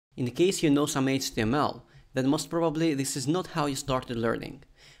In case you know some HTML, then most probably this is not how you started learning.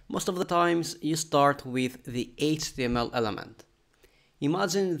 Most of the times you start with the HTML element.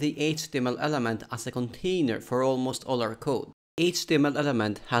 Imagine the HTML element as a container for almost all our code. HTML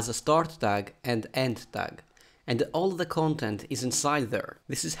element has a start tag and end tag, and all the content is inside there.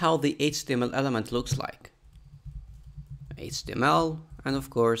 This is how the HTML element looks like. HTML, and of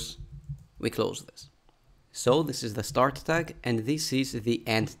course we close this. So this is the start tag and this is the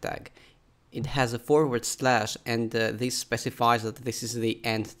end tag. It has a forward slash and this specifies that this is the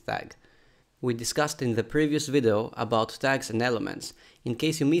end tag. We discussed in the previous video about tags and elements. In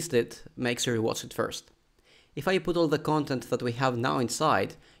case you missed it, make sure you watch it first. If I put all the content that we have now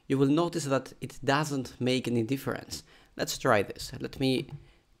inside, you will notice that it doesn't make any difference. Let's try this. Let me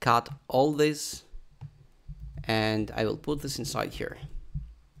cut all this and I will put this inside here.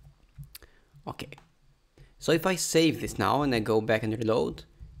 Okay. So if I save this now and I go back and reload,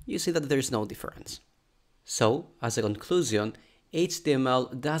 you see that there's no difference. So, as a conclusion,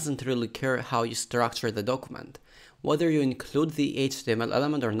 HTML doesn't really care how you structure the document, whether you include the HTML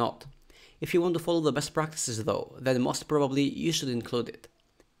element or not. If you want to follow the best practices though, then most probably you should include it.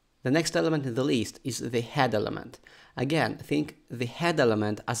 The next element in the list is the head element. Again, think the head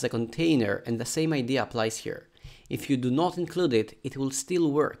element as a container and the same idea applies here. If you do not include it, it will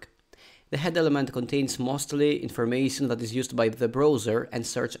still work. The head element contains mostly information that is used by the browser and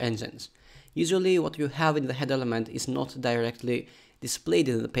search engines. Usually what you have in the head element is not directly displayed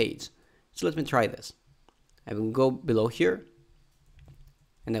in the page. So let me try this. I will go below here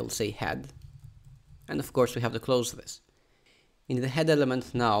and I will say head. And of course we have to close this. In the head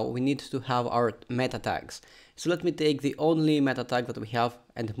element now we need to have our meta tags. So let me take the only meta tag that we have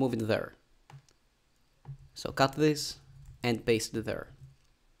and move it there. So cut this and paste it there.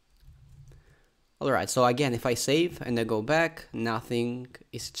 Alright, so again, if I save and I go back, nothing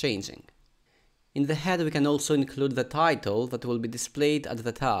is changing. In the head we can also include the title that will be displayed at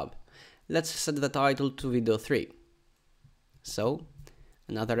the tab. Let's set the title to video 3. So,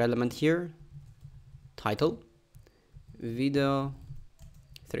 another element here, title, video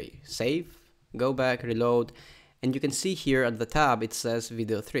 3. Save, go back, reload, and you can see here at the tab it says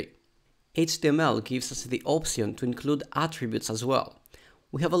video 3. HTML gives us the option to include attributes as well.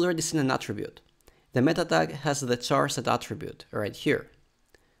 We have already seen an attribute. The meta tag has the charset attribute right here.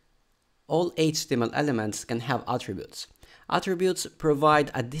 All HTML elements can have attributes. Attributes provide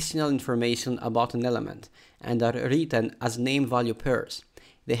additional information about an element and are written as name-value pairs.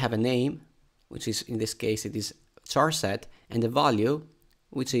 They have a name, which is in this case it is charset, and a value,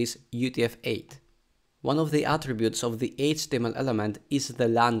 which is UTF-8. One of the attributes of the HTML element is the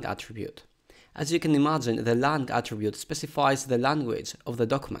lang attribute. As you can imagine, the lang attribute specifies the language of the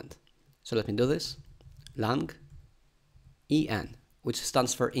document. So let me do this, lang, EN, which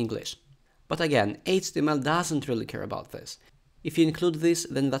stands for English. But again, HTML doesn't really care about this. If you include this,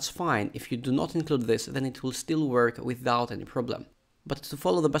 then that's fine. If you do not include this, then it will still work without any problem. But to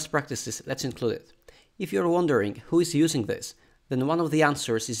follow the best practices, let's include it. If you're wondering who is using this, then one of the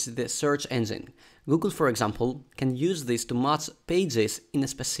answers is the search engine. Google, for example, can use this to match pages in a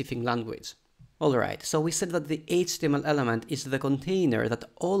specific language. Alright, so we said that the HTML element is the container that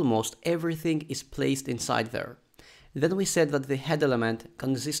almost everything is placed inside there. Then we said that the head element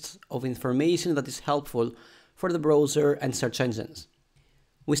consists of information that is helpful for the browser and search engines.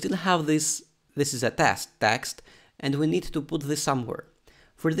 We still have this is a text, and we need to put this somewhere.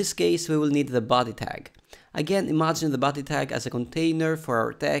 For this case, we will need the body tag. Again, imagine the body tag as a container for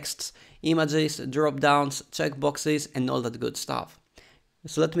our texts, images, drop-downs, checkboxes, and all that good stuff.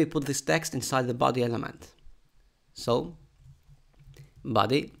 So let me put this text inside the body element. So,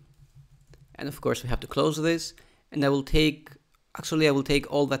 body, and of course we have to close this, and I will take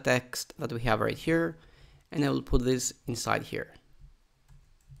all the text that we have right here, and I will put this inside here.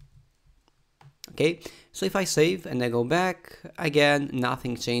 Okay, so if I save and I go back, again,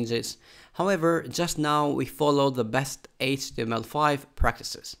 nothing changes. However, just now we followed the best HTML5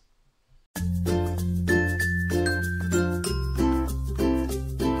 practices.